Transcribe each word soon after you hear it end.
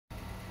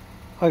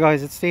Hi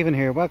guys, it's Stephen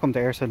here. Welcome to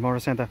Airside Motor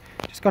Centre.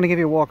 Just going to give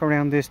you a walk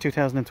around this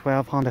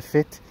 2012 Honda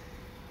Fit.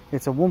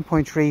 It's a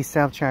 1.3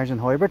 self-charging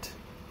hybrid.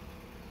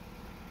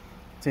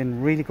 It's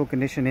in really good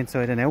condition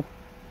inside and out.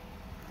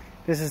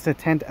 This is the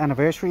 10th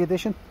anniversary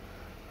edition,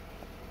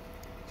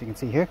 as you can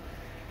see here.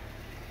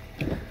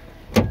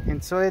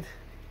 Inside,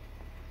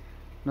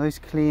 nice,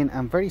 clean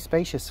and very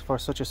spacious for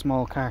such a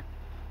small car.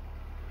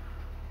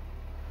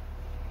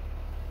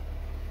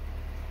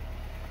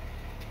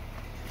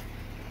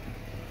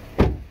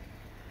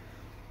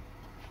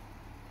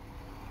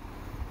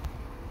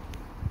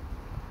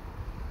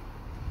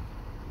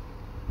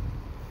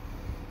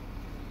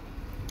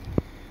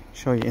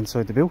 Show you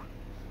inside the boot.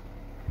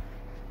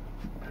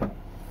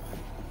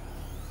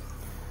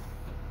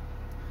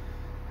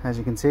 As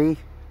you can see,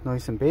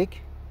 nice and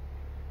big.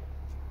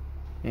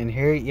 In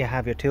here you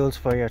have your tools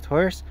for your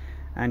tyres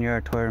and your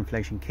tyre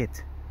inflation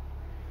kit.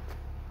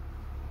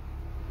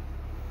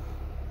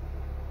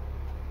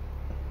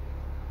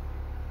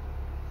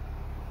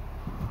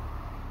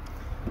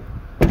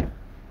 In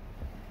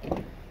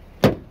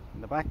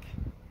the back,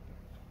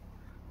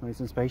 nice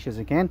and spacious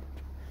again.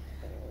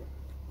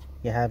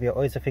 You have your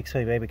Isofix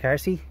High Baby car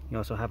seat. You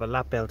also have a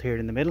lap belt here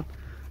in the middle.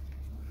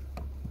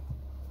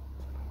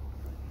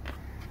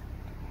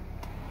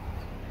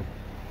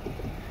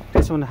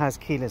 This one has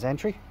keyless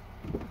entry,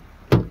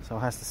 so it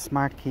has the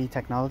smart key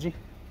technology.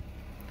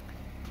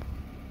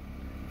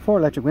 4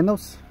 electric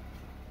windows.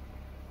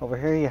 Over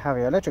here you have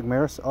your electric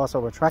mirrors,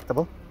 also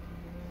retractable.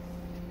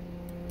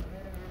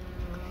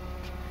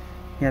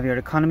 You have your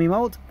economy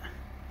mode,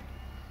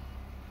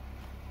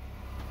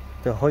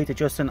 the height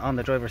adjusting on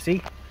the driver's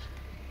seat.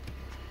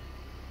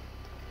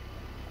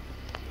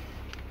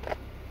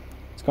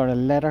 It's got a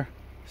leather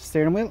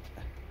steering wheel.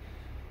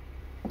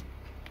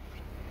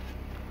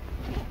 You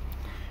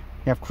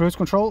have cruise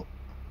control,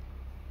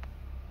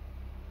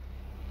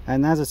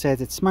 and as I said,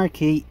 it's smart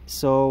key,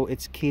 so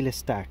it's keyless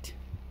start.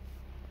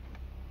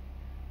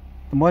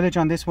 The mileage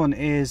on this one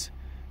is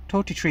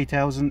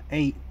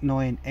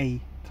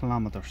 33,898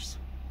 kilometers.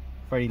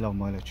 Very low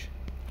mileage.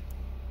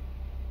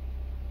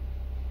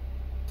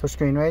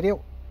 Touchscreen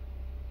radio.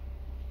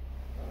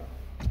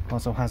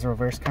 Also has a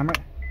reverse camera.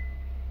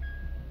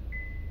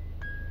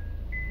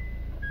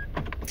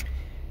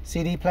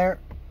 CD player.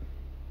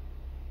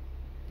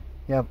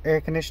 You have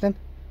air conditioning.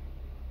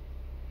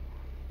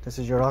 This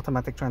is your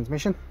automatic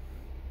transmission.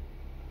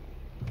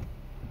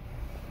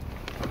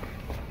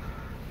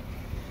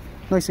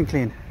 Nice and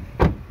clean.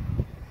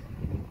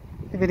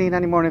 If you need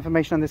any more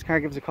information on this car,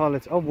 give us a call.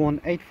 It's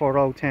 01 840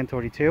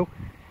 1032.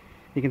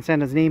 You can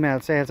send us an email,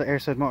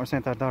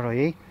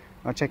 sales@airsidemotorcentre.ie,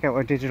 or check out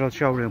our digital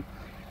showroom,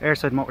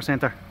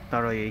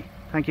 airsidemotorcentre.ie.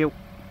 Thank you.